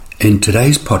In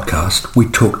today's podcast, we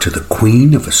talk to the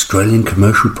Queen of Australian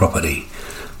commercial property,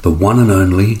 the one and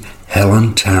only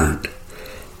Helen Tarrant.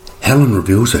 Helen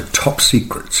reveals her top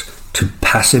secrets to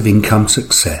passive income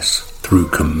success through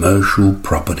commercial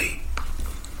property.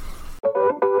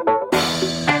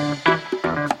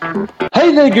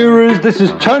 Hey there, gurus. This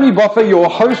is Tony Boffa, your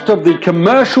host of the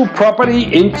Commercial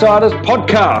Property Insiders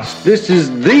podcast. This is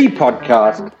the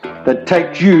podcast that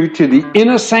takes you to the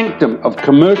inner sanctum of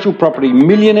commercial property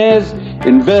millionaires,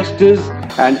 investors,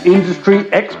 and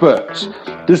industry experts.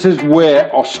 This is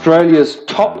where Australia's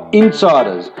top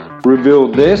insiders reveal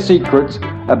their secrets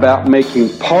about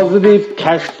making positive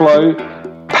cash flow,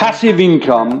 passive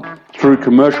income through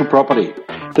commercial property.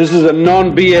 This is a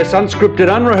non-BS,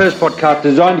 unscripted, unrehearsed podcast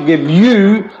designed to give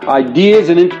you ideas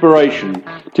and inspiration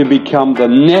to become the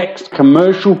next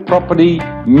commercial property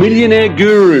millionaire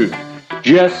guru,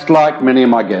 just like many of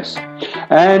my guests.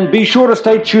 And be sure to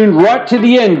stay tuned right to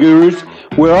the end, gurus,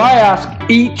 where I ask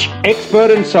each expert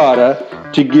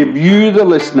insider to give you, the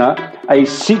listener, a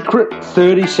secret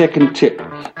 30-second tip.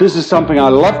 This is something I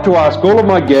love to ask all of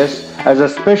my guests as a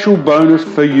special bonus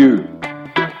for you.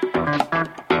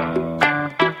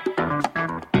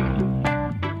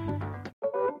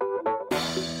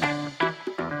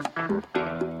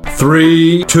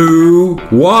 Three, two,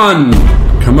 one.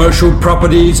 Commercial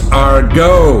properties are a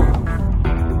go.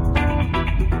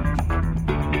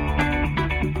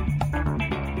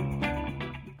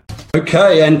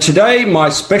 Okay, and today my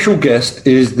special guest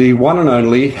is the one and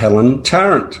only Helen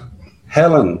Tarrant.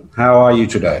 Helen, how are you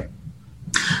today?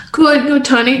 Good,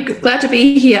 Tony. Glad to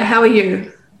be here. How are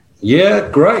you? Yeah,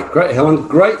 great, Helen.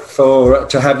 Great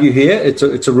to have you here.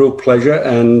 It's a real pleasure,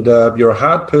 and you're a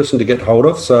hard person to get hold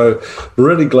of, so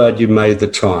really glad you made the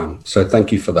time. So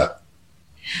thank you for that.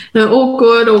 No, all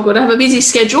good. I have a busy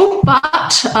schedule,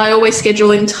 but I always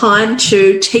schedule in time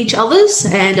to teach others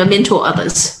and mentor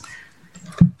others.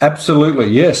 Absolutely,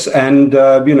 yes. And,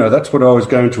 that's what I was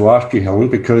going to ask you, Helen,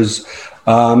 because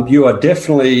you are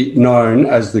definitely known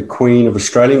as the Queen of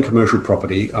Australian commercial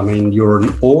property. I mean, you're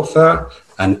an author,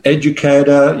 an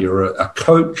educator, you're a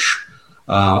coach,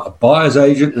 a buyer's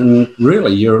agent, and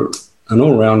really you're an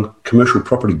all-round commercial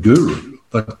property guru.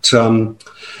 But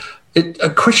a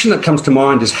question that comes to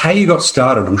mind is how you got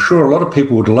started. I'm sure a lot of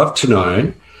people would love to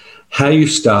know how you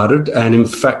started, and in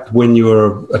fact, when you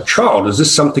were a child, is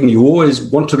this something you always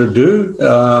wanted to do?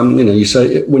 You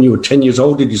say when you were 10 years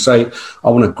old, did you say, I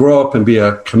want to grow up and be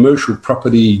a commercial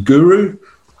property guru?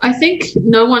 I think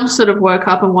no one sort of woke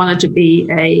up and wanted to be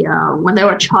when they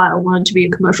were a child, wanted to be a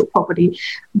commercial property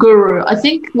guru. I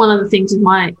think one of the things is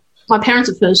my parents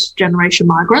are first-generation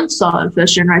migrants. So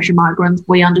first-generation migrants,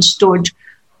 we understood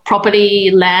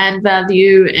property, land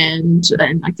value, and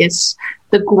I guess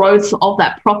the growth of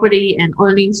that property and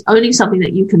owning something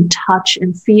that you can touch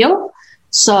and feel.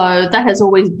 So that has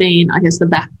always been, I guess, the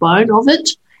backbone of it.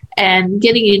 And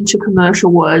getting into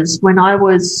commercial was when I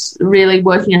was really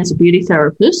working as a beauty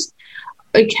therapist.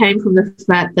 It came from the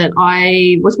fact that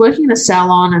I was working in a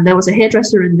salon and there was a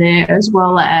hairdresser in there as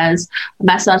well as a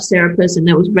massage therapist, and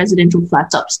there was residential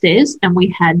flats upstairs, and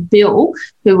we had Bill,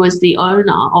 who was the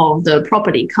owner of the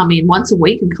property, come in once a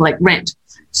week and collect rent.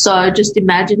 So just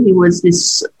imagine he was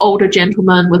this older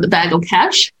gentleman with a bag of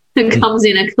cash who comes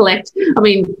in and collect. I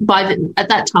mean, at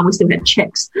that time we still had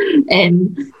checks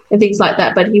and things like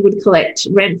that, but he would collect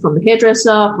rent from the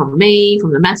hairdresser, from me,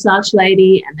 from the massage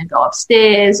lady, and then go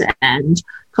upstairs and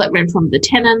collect rent from the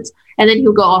tenants, and then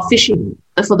he'll go off fishing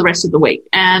for the rest of the week.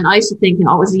 And I used to think,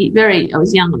 I was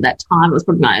young at that time. I was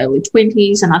probably in my early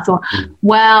 20s, and I thought,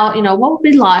 wow, what would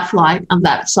be life like on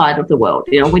that side of the world?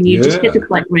 When you just get to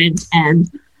collect rent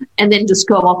and then just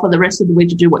go off for the rest of the week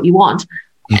to do what you want.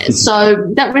 So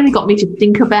that really got me to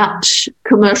think about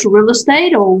commercial real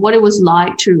estate or what it was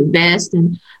like to invest,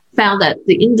 and found that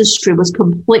the industry was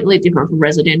completely different from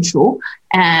residential,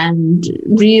 and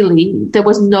really there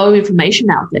was no information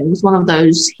out there. It was one of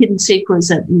those hidden secrets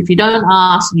that if you don't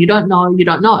ask, you don't know, you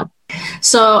don't know.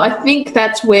 So I think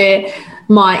that's where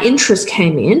my interest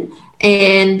came in,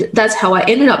 and that's how I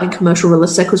ended up in commercial real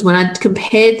estate, because when I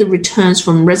compared the returns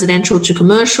from residential to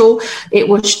commercial, it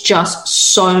was just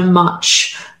so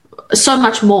much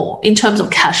more in terms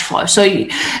of cash flow. So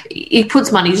it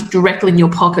puts money directly in your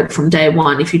pocket from day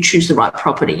one if you choose the right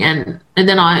property. And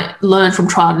then I learned from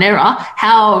trial and error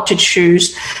how to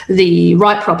choose the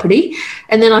right property.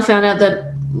 And then I found out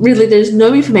that really there's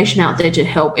no information out there to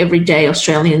help everyday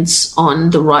Australians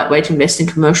on the right way to invest in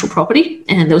commercial property.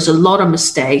 And there was a lot of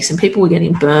mistakes and people were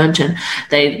getting burnt, and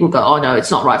they will go, oh no, it's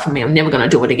not right for me, I'm never going to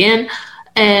do it again.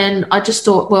 And I just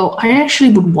thought, well, I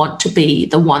actually would want to be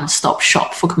the one-stop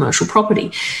shop for commercial property,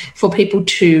 for people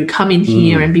to come in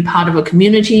here and be part of a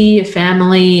community, a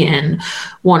family, and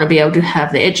want to be able to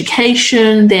have their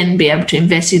education, then be able to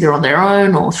invest either on their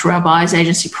own or through our buyer's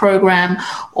agency program,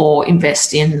 or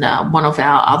invest in one of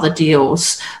our other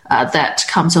deals that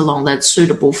comes along that's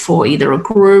suitable for either a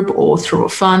group or through a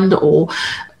fund, or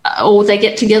they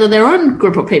get together their own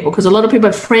group of people, because a lot of people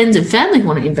have friends and family who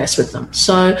want to invest with them.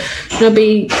 So there'll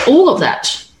be all of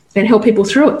that and help people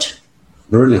through it.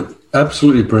 Brilliant.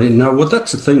 Absolutely brilliant. No, well,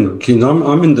 that's the thing, Kim.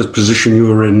 I'm in the position you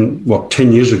were in,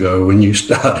 10 years ago when you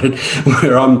started,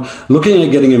 where I'm looking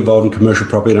at getting involved in commercial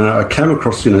property, and I came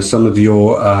across, some of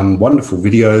your wonderful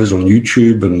videos on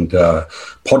YouTube and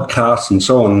podcasts and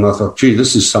so on, and I thought, gee,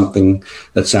 this is something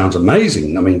that sounds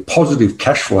amazing. I mean, positive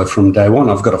cash flow from day one.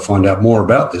 I've got to find out more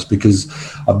about this, because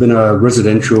I've been a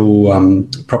residential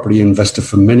property investor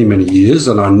for many, many years,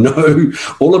 and I know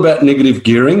all about negative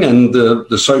gearing and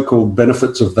the so-called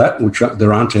benefits of that, which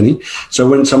there aren't any. So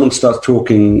when someone starts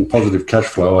talking positive cash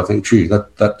flow, I think, gee,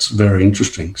 that's very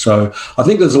interesting. So I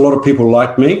think there's a lot of people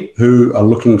like me who are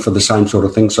looking for the same sort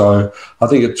of thing. So I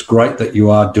think it's great that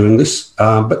you are doing this.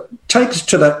 But take us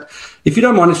to that, if you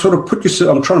don't mind, sort of put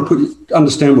yourself, I'm trying to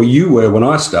understand where you were when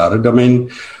I started. I mean,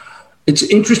 it's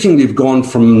interesting that you've gone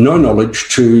from no knowledge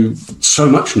to so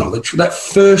much knowledge. That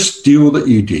first deal that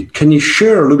you did, can you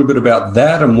share a little bit about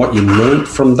that and what you learned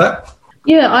from that?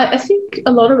 Yeah, I think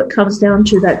a lot of it comes down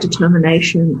to that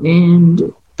determination,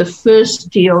 and the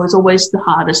first deal is always the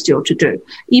hardest deal to do.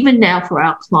 Even now for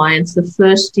our clients, the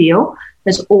first deal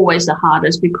is always the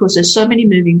hardest, because there's so many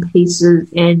moving pieces,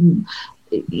 and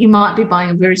you might be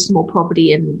buying a very small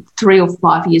property, and 3 or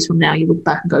 5 years from now you look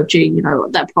back and go, gee,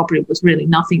 that property was really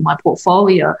nothing in my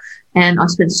portfolio, and I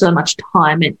spent so much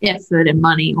time and effort and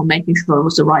money on making sure it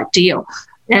was the right deal.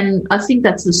 And I think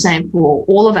that's the same for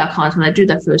all of our clients. When they do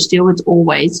their first deal, it's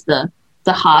always the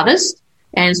hardest,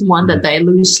 and it's one that they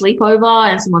lose sleep over,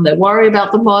 and it's one they worry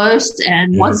about the most.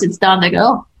 And once it's done, they go,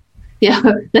 oh, yeah,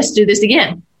 let's do this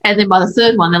again. And then by the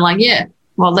third one, they're like, yeah,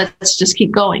 well, let's just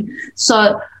keep going.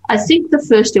 So I think the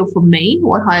first deal for me,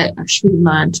 what I actually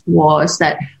learned was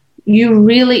that you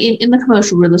really, in the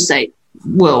commercial real estate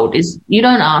world, is you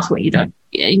don't ask what you don't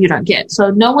get. So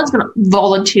no one's going to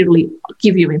voluntarily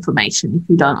give you information if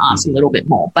you don't ask a little bit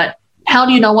more. But how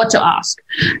do you know what to ask?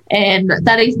 And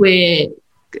that is where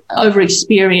over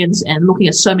experience and looking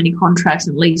at so many contracts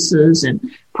and leases and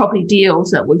property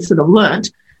deals that we've sort of learned.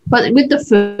 But with the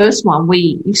first one,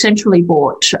 we essentially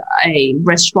bought a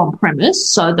restaurant premise,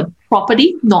 so the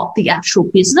property, not the actual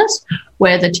business,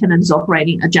 where the tenant is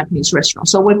operating a Japanese restaurant.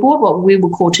 So we bought what we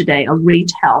would call today a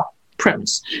retail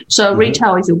premise. So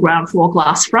retail is your ground floor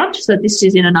glass front. So this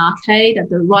is in an arcade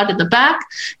right at the back.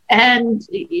 And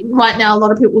right now, a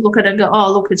lot of people look at it and go,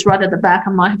 oh, look, it's right at the back.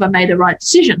 Have I made the right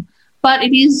decision? But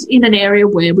it is in an area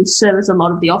where we service a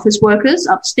lot of the office workers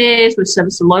upstairs. We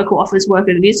service the local office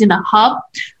workers. It is in a hub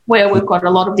where we've got a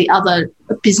lot of the other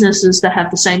businesses that have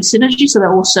the same synergy. So they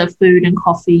also food and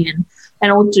coffee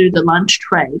and all do the lunch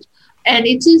trade. And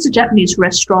it is a Japanese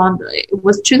restaurant. It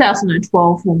was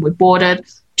 2012 when we bought it.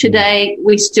 Today,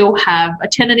 we still have a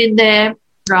tenant in there.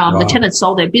 The tenant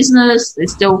sold their business. They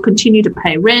still continue to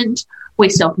pay rent. We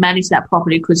self-manage that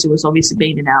property because it was obviously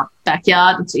being in our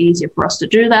backyard. It's easier for us to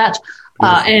do that.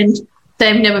 And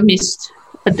they've never missed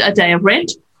a day of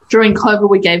rent. During COVID,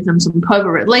 we gave them some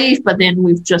COVID relief, but then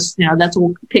we've just, that's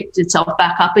all picked itself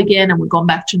back up again, and we've gone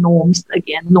back to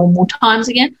normal times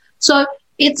again. So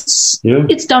it's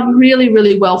done really,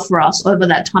 really well for us over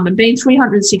that time. And being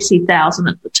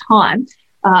 $360,000 at the time,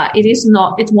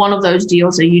 it's one of those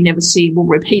deals that you never see will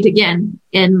repeat again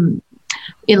in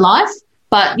life.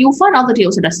 But you'll find other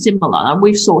deals that are similar. And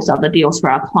we've sourced other deals for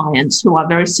our clients who are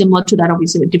very similar to that,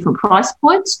 obviously at different price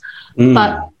points.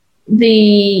 But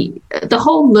the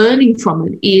whole learning from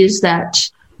it is that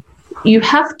you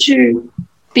have to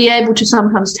be able to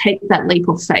sometimes take that leap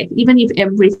of faith, even if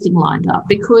everything lined up.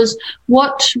 Because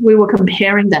what we were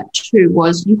comparing that to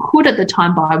was you could at the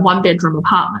time buy a one-bedroom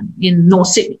apartment in North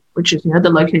Sydney, which is, the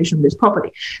location of this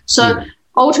property. So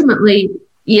ultimately,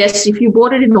 yes, if you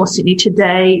bought it in North Sydney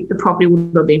today, the property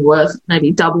would have been worth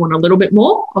maybe double and a little bit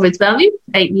more of its value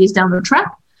 8 years down the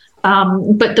track.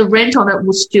 But the rent on it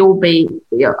will still be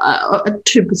a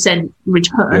 2%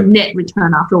 return, net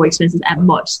return after all expenses at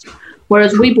most.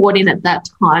 Whereas we bought in at that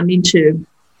time into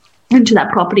that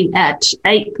property at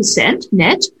 8%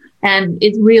 net. And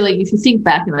it really, if you think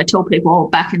back, and I tell people,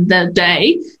 back in the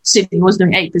day, Sydney was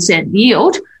doing 8%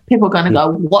 yield, people are going to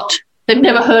go, what? They've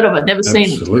never heard of it, never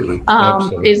seen it.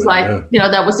 Absolutely. It's like,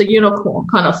 that was a unicorn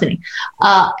kind of thing.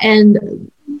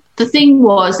 And the thing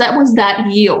was that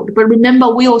yield. But remember,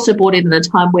 we also bought in at a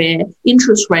time where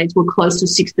interest rates were close to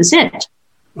 6%.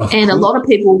 And a lot of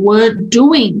people weren't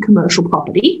doing commercial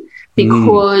property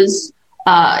because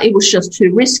it was just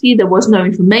too risky. There was no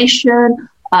information.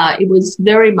 It was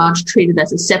very much treated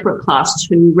as a separate class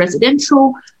to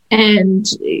residential. And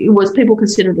it was people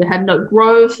considered it had no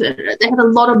growth. They had a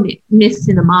lot of myths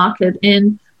in the market.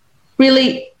 And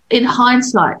really, in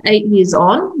hindsight, 8 years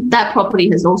on, that property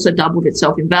has also doubled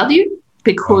itself in value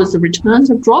because the returns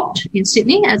have dropped in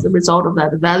Sydney. As a result of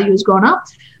that, the value has gone up.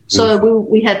 So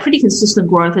we had pretty consistent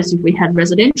growth as if we had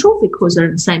residential because they're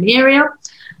in the same area.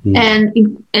 And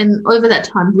over that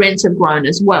time, rents have grown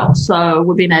as well. So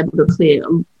we've been able to clear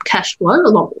cash flow,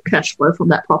 a lot of cash flow from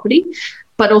that property.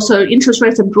 But also interest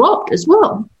rates have dropped as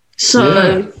well.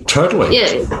 So totally.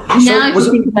 Yeah. Now, if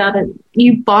you think about it,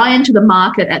 you buy into the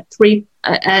market at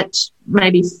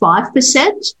maybe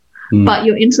 5%, but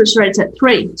your interest rate's at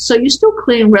 3%. So you're still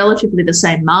clearing relatively the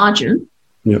same margin.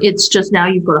 Yep. It's just now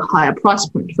you've got a higher price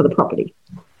point for the property.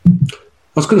 I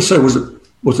was going to say, was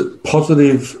it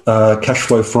positive cash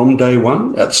flow from day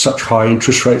one at such high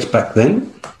interest rates back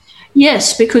then?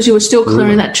 Yes, because you were still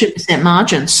clearing that 2%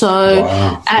 margin. So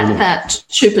at that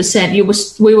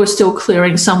 2%, we were still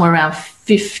clearing somewhere around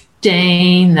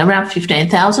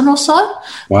 15,000 or so,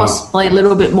 possibly a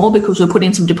little bit more because we put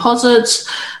in some deposits.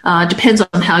 Depends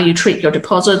on how you treat your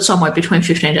deposits, somewhere between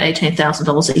 $15,000 to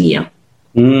 $18,000 a year.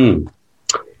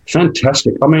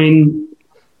 Fantastic. I mean,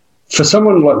 for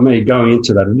someone like me going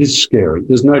into that, it is scary.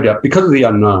 There's no doubt because of the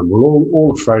unknown. We're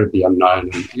all afraid of the unknown.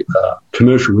 And,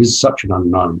 commercial is such an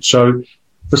unknown. So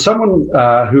for someone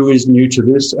who is new to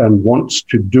this and wants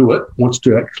to do it, wants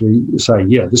to actually say,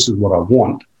 yeah, this is what I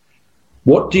want,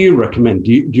 what do you recommend?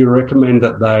 Do you recommend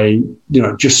that they,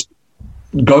 just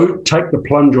go take the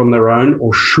plunge on their own,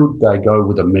 or should they go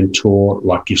with a mentor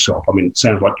like yourself? I mean, it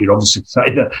sounds like you'd obviously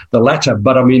say the latter,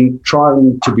 but I mean,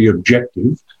 trying to be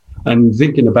objective and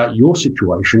thinking about your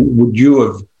situation, would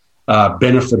you have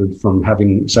benefited from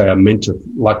having, say, a mentor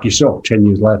like yourself 10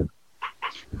 years later?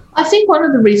 I think one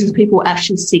of the reasons people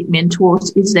actually seek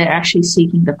mentors is they're actually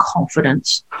seeking the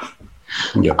confidence.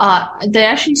 Yep. They're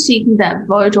actually seeking that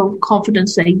vote of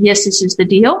confidence, saying, yes, this is the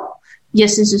deal.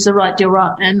 Yes, this is the right deal,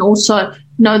 right? And also,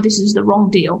 no, this is the wrong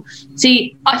deal.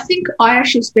 See, I think I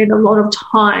actually spend a lot of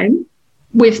time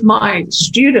with my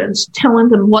students telling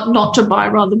them what not to buy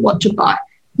rather than what to buy.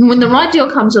 And when the right deal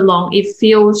comes along, it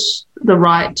feels the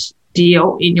right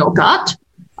deal in your gut.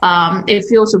 It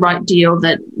feels the right deal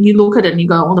that you look at it and you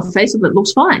go, on the face of it,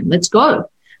 looks fine, let's go.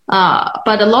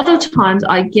 But a lot of times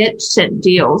I get sent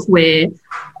deals where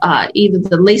either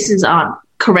the leases aren't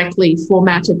correctly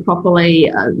formatted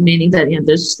properly, meaning that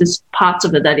there's parts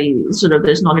of it that is sort of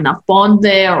there's not enough bond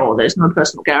there, or there's no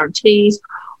personal guarantees,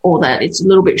 or that it's a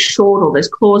little bit short, or there's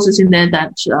clauses in there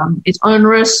that it's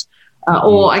onerous,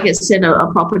 or I get sent a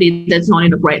property that's not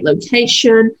in a great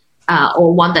location,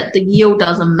 or one that the yield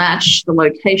doesn't match the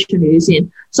location it is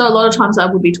in. So a lot of times I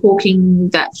would be talking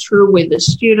that through with the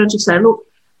student to say, look,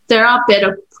 there are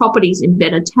better properties in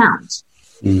better towns,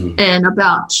 and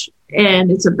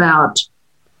it's about,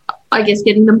 I guess,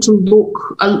 getting them to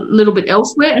look a little bit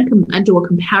elsewhere and do a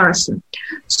comparison.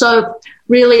 So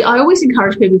really, I always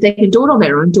encourage people, if they can do it on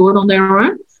their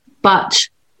own. But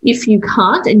if you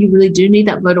can't and you really do need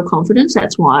that vote of confidence,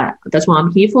 that's what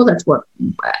I'm here for. That's what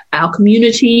our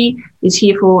community is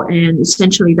here for. And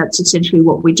that's essentially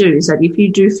what we do, is that if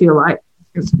you do feel like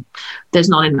there's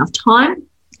not enough time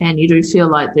and you do feel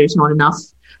like there's not enough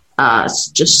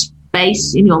just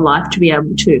space in your life to be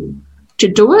able to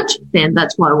do it, then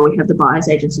that's why we have the buyer's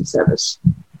agency service.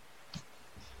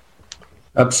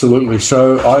 Absolutely.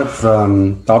 So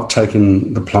I've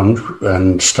taken the plunge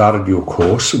and started your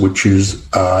course, which is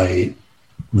a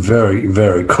very,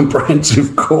 very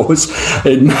comprehensive course.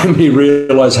 It made me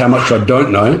realise how much I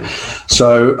don't know.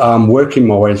 So I'm working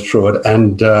my way through it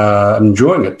and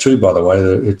enjoying it too, by the way.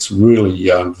 It's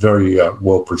really very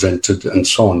well presented and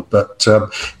so on. But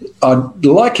I'd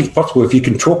like, if possible, if you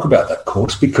can talk about that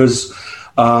course, because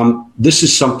this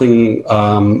is something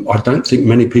I don't think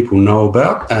many people know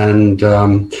about, and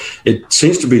it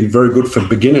seems to be very good for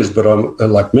beginners, but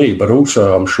like me. But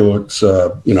also, I'm sure it's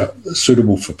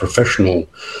suitable for professional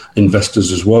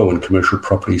investors as well in commercial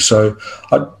property. So,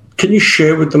 can you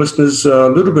share with the listeners a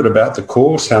little bit about the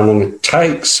course, how long it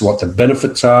takes, what the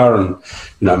benefits are, and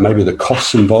maybe the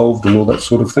costs involved and all that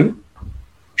sort of thing?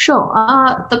 Sure.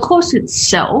 The course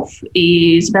itself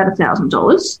is about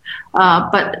 $1,000,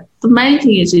 but the main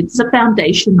thing is it's a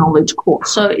foundation knowledge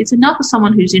course. So it's enough for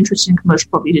someone who's interested in commercial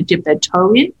property to dip their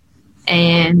toe in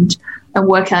and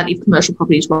work out if commercial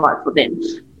property is right for them.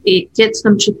 It gets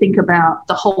them to think about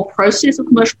the whole process of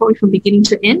commercial property from beginning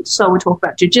to end. So we talk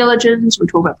about due diligence, we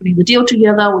talk about putting the deal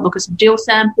together, we look at some deal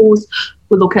samples,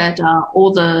 we look at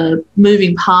all the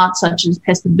moving parts such as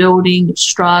pest and building,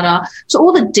 strata, so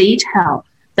all the detail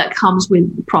that comes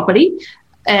with property,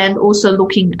 and also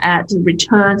looking at the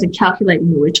returns and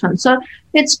calculating the returns. So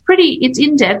it's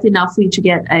in-depth enough for you to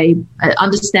get a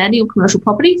understanding of commercial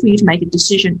property for you to make a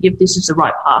decision if this is the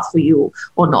right path for you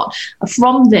or not.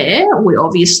 From there, we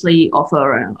obviously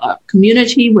offer a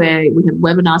community where we have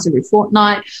webinars every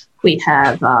fortnight. We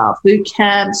have food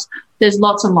camps. There's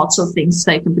lots and lots of things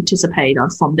they can participate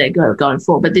on from there going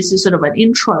forward. But this is sort of an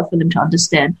intro for them to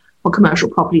understand what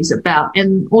commercial property is about.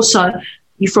 And also,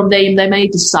 from there, they may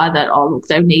decide that, look,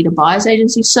 they need a buyer's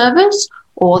agency service,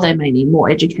 or they may need more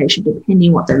education, depending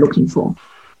on what they're looking for.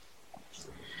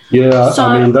 Yeah, so,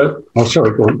 I mean,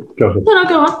 sorry, go on. Go ahead. No,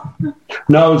 go on.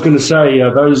 No, I was going to say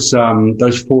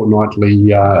those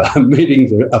fortnightly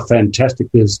meetings are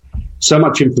fantastic. There's so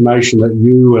much information that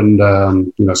you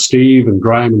and Steve and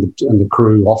Graham and the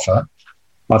crew offer.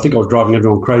 I think I was driving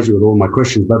everyone crazy with all my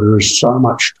questions, but there is so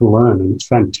much to learn, and it's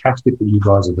fantastic that you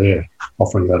guys are there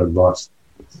offering that advice.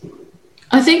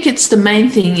 I think it's the main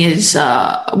thing is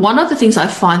one of the things I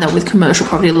find that with commercial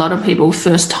property, a lot of people,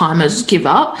 first timers, give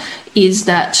up is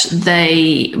that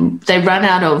they run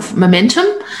out of momentum,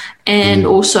 and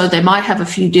also they might have a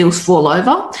few deals fall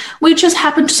over, which has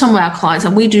happened to some of our clients,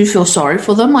 and we do feel sorry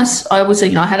for them. I would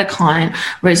say, I had a client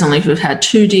recently who had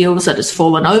 2 deals that has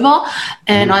fallen over,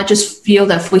 and I just feel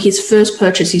that for his first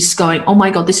purchase, he's going, oh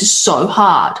my God, this is so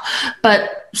hard.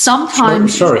 But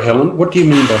sometimes... Sorry, Helen, what do you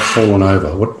mean by fallen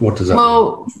over? What does that mean?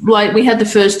 Well, like we had the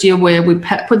first deal where we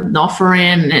put an offer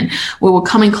in and we were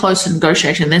coming close to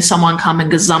negotiation, and then someone come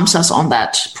and gazumps us on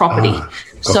that property. Gotcha.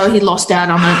 So he lost out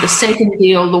on it. The second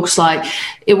deal looks like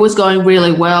it was going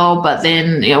really well, but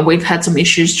then, we've had some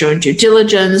issues during due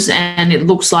diligence, and it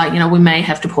looks like, we may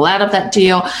have to pull out of that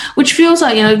deal, which feels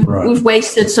like, right. We've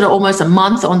wasted sort of almost a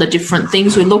month on the different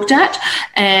things we looked at.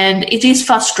 And it is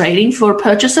frustrating for a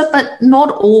purchaser, but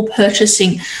not all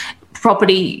purchasing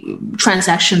property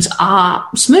transactions are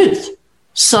smooth.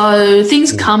 So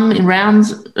things come in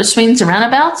swings and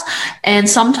roundabouts, and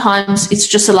sometimes it's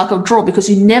just a luck of draw because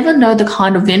you never know the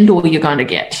kind of vendor you're going to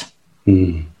get.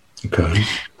 Okay.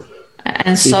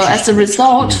 And so as a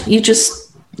result, you just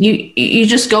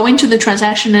go into the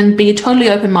transaction and be totally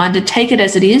open-minded, take it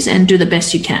as it is, and do the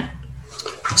best you can.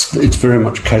 It's very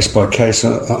much case by case,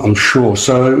 I'm sure.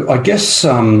 So I guess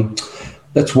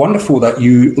that's wonderful that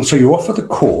you offer the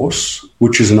course,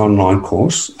 which is an online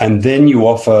course, and then you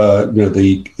offer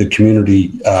the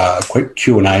community quick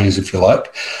Q&As, if you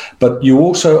like, but you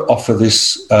also offer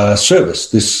this service,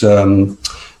 this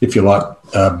if you like,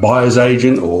 buyer's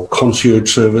agent or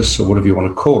concierge service or whatever you want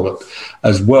to call it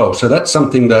as well. So that's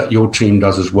something that your team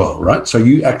does as well, right? So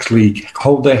you actually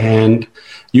hold their hand,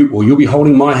 you'll be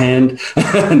holding my hand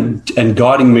and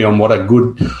guiding me on what are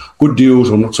good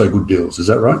deals or not so good deals. Is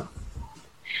that right?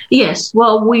 Yes.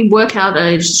 Well, we work out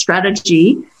a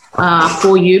strategy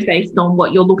for you based on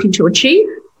what you're looking to achieve.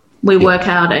 We work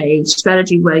out a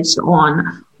strategy based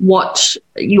on what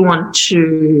you want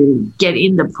to get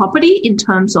in the property in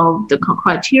terms of the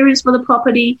criteria for the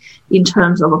property, in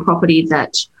terms of a property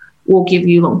that will give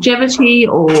you longevity,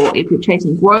 or if you're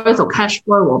chasing growth or cash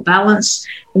flow or balance.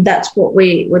 And that's what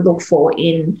we would look for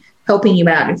in helping you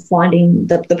out in finding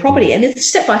the property. And it's a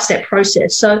step-by-step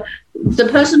process. So the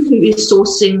person who is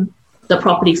sourcing the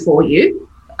property for you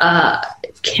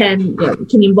can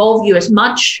involve you as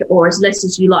much or as less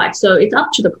as you like. So it's up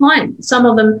to the client. Some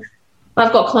of them,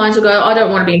 I've got clients who go, I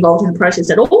don't want to be involved in the process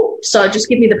at all, so just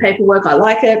give me the paperwork, I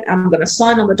like it, I'm going to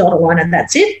sign on the dotted line and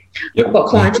that's it. Yep. I've got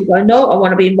clients who go, no, I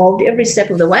want to be involved every step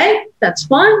of the way. That's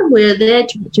fine. We're there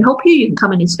to help you. You can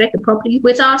come and inspect the property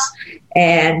with us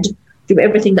and do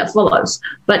everything that follows.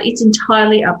 But it's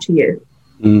entirely up to you.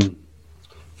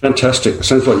 Fantastic.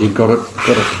 Sounds like you've got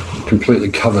it completely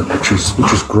covered, which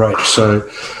is great. So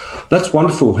that's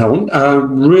wonderful, Helen.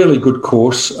 Really good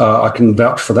course. I can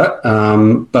vouch for that.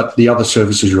 But the other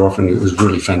services you're offering is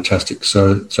really fantastic.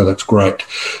 So that's great.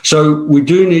 So we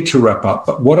do need to wrap up.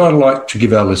 But what I'd like to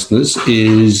give our listeners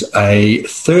is a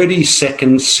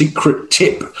 30-second secret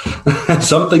tip,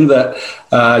 something that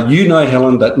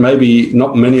Helen, that maybe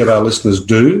not many of our listeners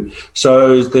do.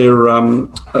 So is there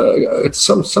it's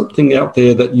something out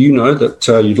there that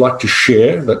that you'd like to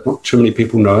share that not too many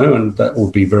people know, and that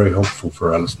will be very helpful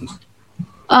for our listeners?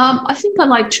 I think I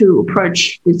like to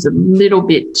approach this a little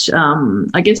bit,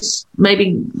 I guess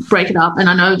maybe break it up. And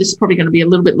I know this is probably going to be a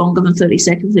little bit longer than 30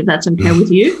 seconds, if that's okay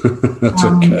with you. That's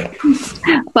okay.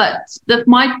 But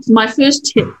my first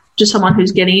tip to someone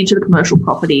who's getting into the commercial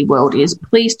property world is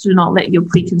please do not let your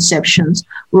preconceptions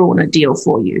ruin a deal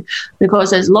for you, because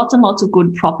there's lots and lots of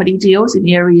good property deals in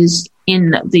areas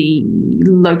in the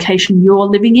location you're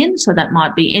living in. So that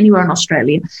might be anywhere in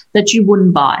Australia that you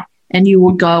wouldn't buy, and you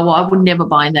would go, well, I would never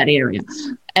buy in that area.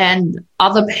 And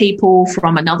other people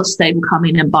from another state will come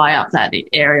in and buy up that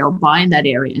area or buy in that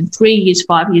area. And 3 years,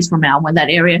 5 years from now, when that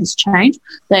area has changed,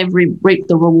 they've reaped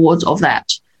the rewards of that.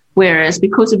 Whereas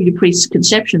because of your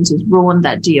preconceptions, it's ruined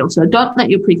that deal. So don't let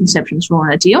your preconceptions ruin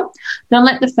a deal. Don't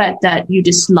let the fact that you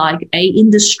dislike a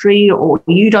industry or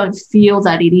you don't feel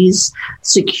that it is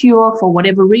secure for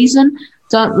whatever reason,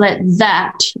 don't let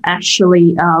that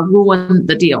actually ruin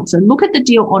the deal. So look at the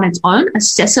deal on its own,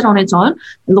 assess it on its own,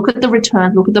 look at the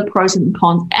returns, look at the pros and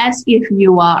cons as if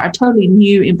you are a totally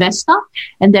new investor,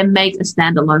 and then make a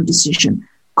standalone decision.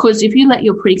 Because if you let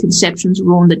your preconceptions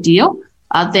ruin the deal,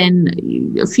 then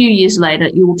a few years later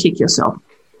you will kick yourself.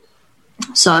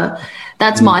 So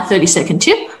that's my 30-second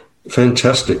tip.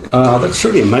 Fantastic. That's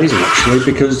really amazing, actually,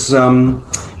 because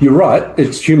you're right.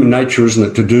 It's human nature, isn't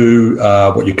it, to do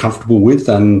what you're comfortable with.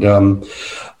 And,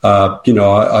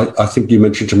 I think you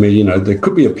mentioned to me, there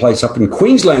could be a place up in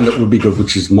Queensland that would be good,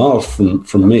 which is miles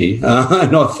from me.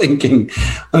 And I'm thinking,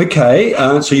 okay,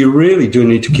 so you really do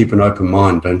need to keep an open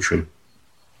mind, don't you?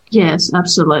 Yes,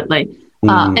 absolutely.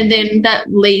 And then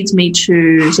that leads me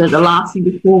to, so the last thing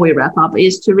before we wrap up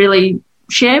is to really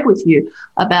share with you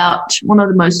about one of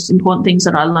the most important things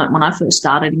that I learned when I first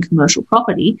started in commercial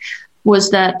property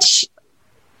was that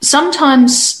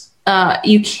sometimes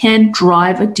you can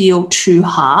drive a deal too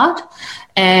hard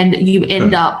and you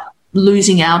end up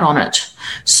losing out on it.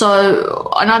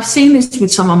 So, and I've seen this with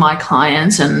some of my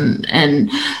clients, and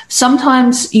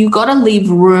sometimes you got to leave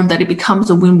room that it becomes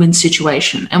a win-win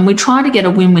situation. And we try to get a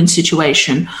win-win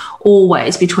situation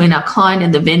always between our client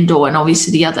and the vendor, and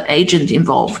obviously the other agent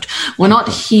involved. We're not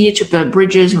here to burn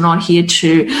bridges. We're not here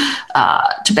to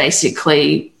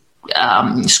basically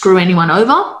screw anyone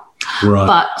over. Right.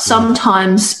 But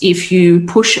sometimes if you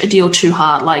push a deal too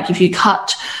hard, like if you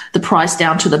cut the price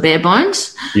down to the bare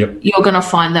bones, you're going to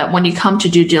find that when you come to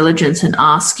due diligence and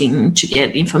asking to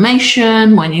get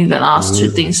information, when you get asked to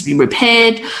things to be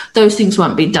repaired, those things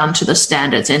won't be done to the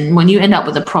standards. And when you end up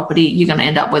with a property, you're going to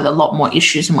end up with a lot more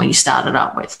issues than what you started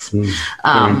up with.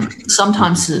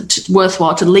 Sometimes it's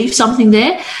worthwhile to leave something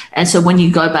there. And so when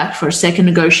you go back for a second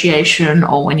negotiation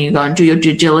or when you go and do your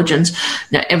due diligence,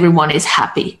 everyone is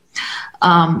happy.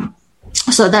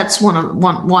 So that's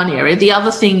one area. The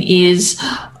other thing is,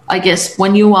 I guess,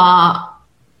 when you are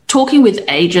talking with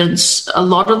agents, a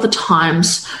lot of the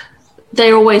times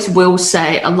they always will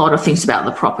say a lot of things about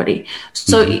the property.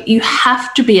 So you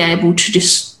have to be able to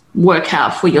just work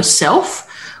out for yourself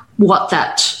what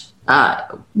that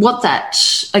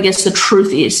I guess the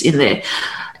truth is in there.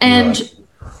 And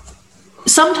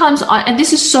sometimes, and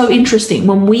this is so interesting,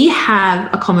 when we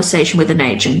have a conversation with an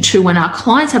agent to when our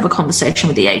clients have a conversation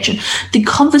with the agent, the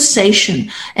conversation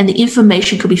and the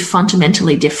information could be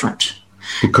fundamentally different.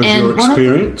 Because you're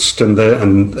experienced and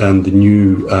the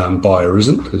new buyer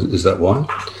isn't? Is that why?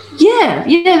 Yeah,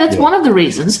 that's one of the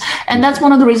reasons. And that's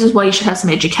one of the reasons why you should have some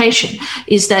education,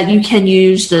 is that you can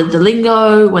use the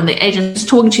lingo. When the agent's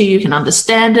talking to you, you can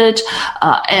understand it.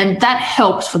 And that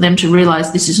helps for them to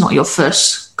realize this is not your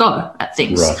first go at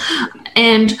things. Right.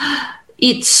 And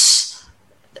it's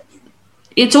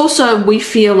also, we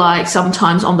feel like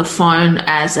sometimes on the phone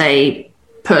as a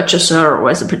purchaser or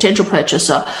as a potential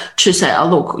purchaser to say, oh,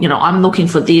 look, I'm looking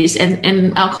for this.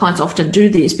 And our clients often do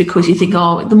this because you think,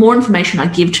 oh, the more information I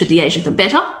give to the agent, the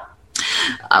better.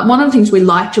 One of the things we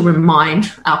like to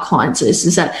remind our clients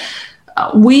is that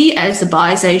we as the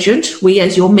buyer's agent, we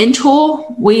as your mentor,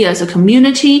 we as a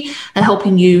community are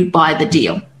helping you buy the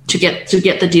deal to get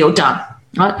the deal done.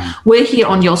 Right? We're here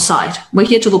on your side. We're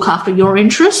here to look after your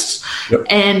interests.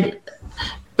 Yep.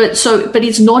 But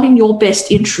it's not in your best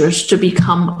interest to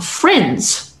become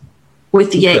friends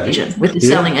with the agent, with the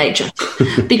selling agent,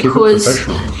 because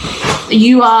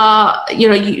you are,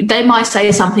 they might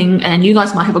say something and you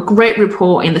guys might have a great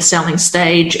rapport in the selling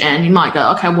stage, and you might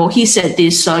go, okay, well, he said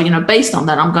this, so, based on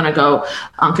that, I'm going to go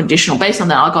unconditional. Based on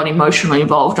that, I got emotionally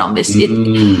involved on this.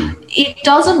 It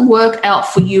doesn't work out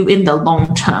for you in the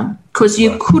long term, because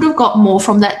you could have got more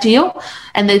from that deal.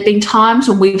 And there's been times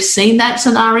when we've seen that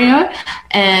scenario,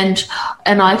 and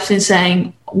I've been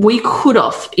saying we could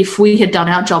have, if we had done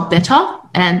our job better,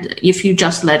 and if you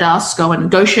just let us go and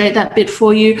negotiate that bit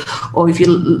for you, or if you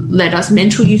let us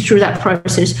mentor you through that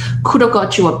process, could have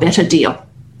got you a better deal.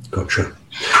 Gotcha.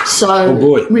 So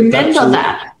remember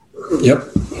that. Yep.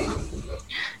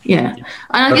 Yeah. And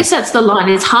I guess that's the line.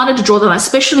 It's harder to draw the line,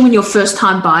 especially when you're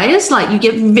first-time buyers. Like, you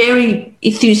get very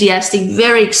enthusiastic,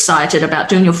 very excited about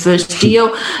doing your first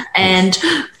deal, and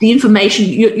the information,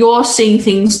 you're seeing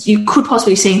things, you could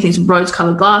possibly be seeing things with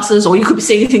rose-coloured glasses, or you could be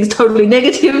seeing things totally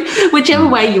negative, whichever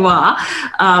way you are.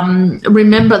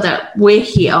 Remember that we're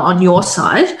here on your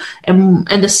side, and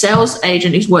the sales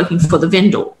agent is working for the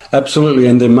vendor. Absolutely,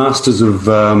 and they're masters of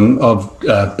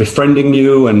befriending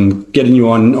you and getting you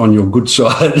on your good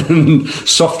side and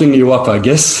softening you up, I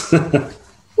guess.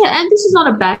 Yeah, and this is not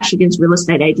a bash against real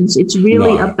estate agents. It's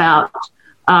really about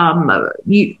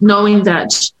you knowing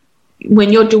that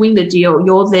when you're doing the deal,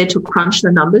 you're there to crunch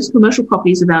the numbers. Commercial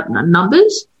property is about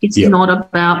numbers. It's not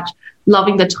about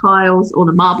loving the tiles or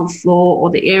the marble floor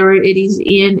or the area it is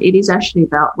in. It is actually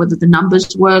about whether the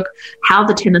numbers work, how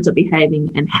the tenants are behaving,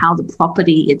 and how the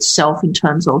property itself, in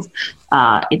terms of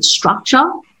its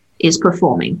structure, is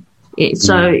performing.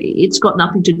 So it's got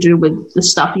nothing to do with the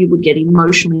stuff you would get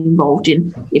emotionally involved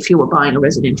in if you were buying a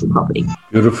residential property.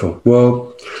 Beautiful.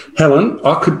 Well, Helen,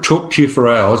 I could talk to you for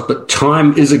hours, but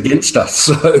time is against us,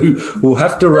 so we'll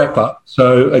have to wrap up.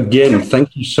 So again,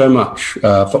 thank you so much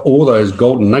for all those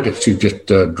golden nuggets you just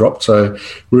dropped. So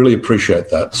really appreciate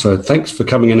that. So thanks for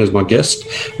coming in as my guest.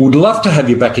 We'd love to have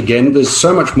you back again. There's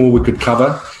so much more we could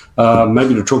cover,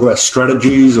 maybe to talk about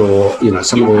strategies or,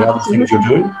 some of the other things you're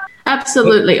doing.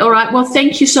 Absolutely. All right. Well,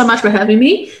 thank you so much for having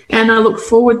me, and I look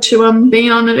forward to being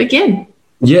on it again.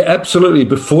 Yeah, absolutely.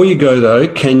 Before you go, though,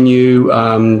 can you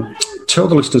tell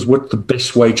the listeners what's the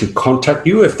best way to contact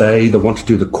you if they either want to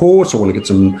do the course or want to get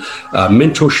some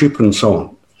mentorship and so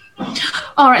on?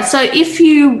 All right. So if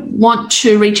you want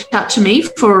to reach out to me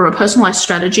for a personalised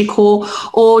strategy call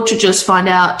or to just find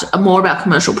out more about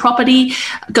commercial property,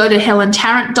 go to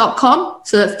helentarrant.com.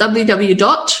 So that's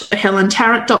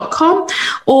www.helentarrant.com.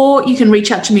 Or you can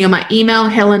reach out to me on my email,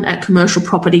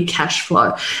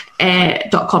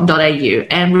 helen@commercialpropertycashflow.com.au,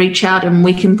 and reach out and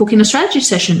we can book in a strategy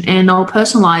session, and I'll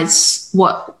personalise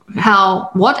what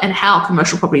and how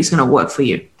commercial property is going to work for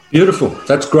you. Beautiful.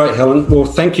 That's great, Helen. Well,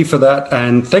 thank you for that.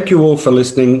 And thank you all for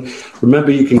listening. Remember,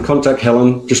 you can contact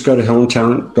Helen. Just go to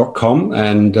helentarrant.com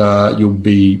and you'll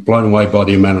be blown away by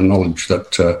the amount of knowledge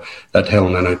that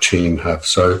Helen and her team have.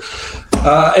 So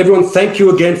everyone, thank you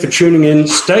again for tuning in.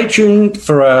 Stay tuned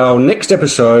for our next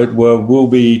episode where we'll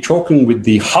be talking with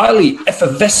the highly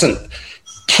effervescent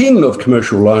king of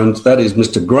commercial loans, that is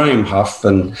Mr. Graham Huff.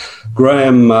 And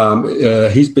Graham,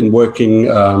 he's been working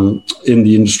in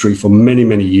the industry for many,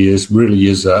 many years, really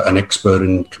is an expert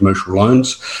in commercial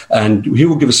loans. And he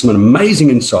will give us some amazing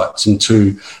insights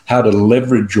into how to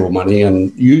leverage your money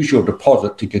and use your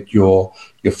deposit to get your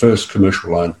first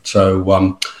commercial loan. So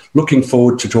looking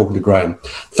forward to talking to Graham.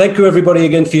 Thank you, everybody,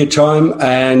 again for your time,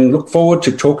 and look forward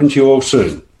to talking to you all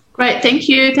soon. Great. Thank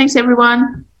you. Thanks,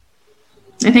 everyone.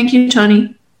 And thank you,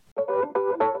 Tony.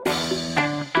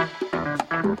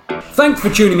 Thanks for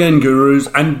tuning in, Gurus,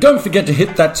 and don't forget to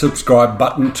hit that subscribe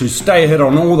button to stay ahead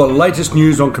on all the latest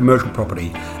news on commercial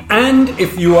property. And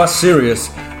if you are serious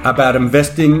about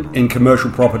investing in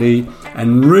commercial property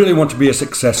and really want to be a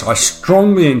success, I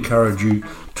strongly encourage you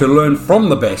to learn from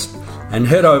the best and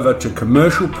head over to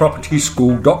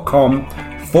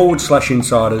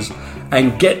commercialpropertyschool.com/insiders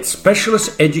and get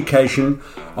specialist education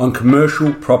on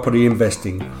commercial property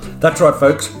investing. That's right,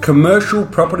 folks,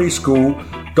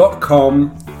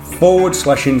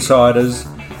 commercialpropertyschool.com/insiders,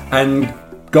 and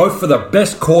go for the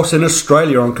best course in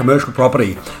Australia on commercial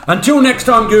property. Until next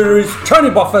time, Gurus, Tony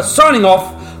Boffa signing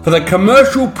off for the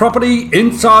Commercial Property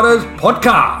Insiders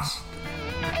podcast.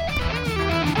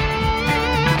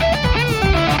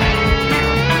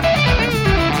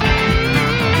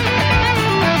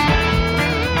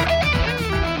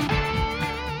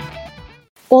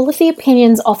 All of the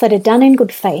opinions offered are done in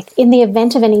good faith. In the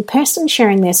event of any person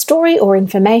sharing their story or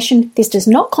information, this does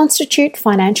not constitute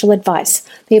financial advice.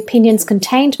 The opinions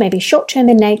contained may be short-term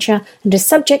in nature and are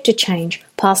subject to change.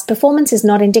 Past performance is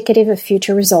not indicative of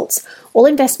future results. All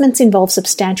investments involve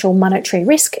substantial monetary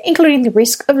risk, including the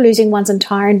risk of losing one's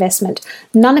entire investment.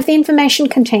 None of the information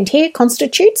contained here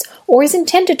constitutes or is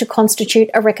intended to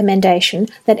constitute a recommendation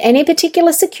that any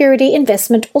particular security,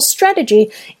 investment, or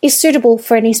strategy is suitable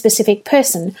for any specific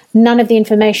person. None of the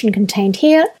information contained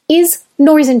here is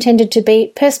nor is intended to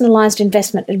be personalised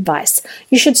investment advice.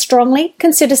 You should strongly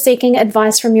consider seeking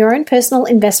advice from your own personal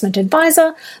investment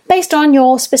advisor based on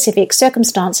your specific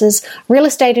circumstances. Real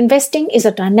estate investing is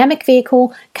a dynamic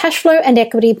vehicle. Cash flow and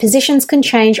equity positions can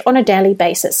change on a daily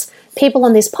basis. People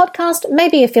on this podcast may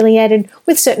be affiliated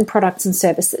with certain products and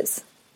services.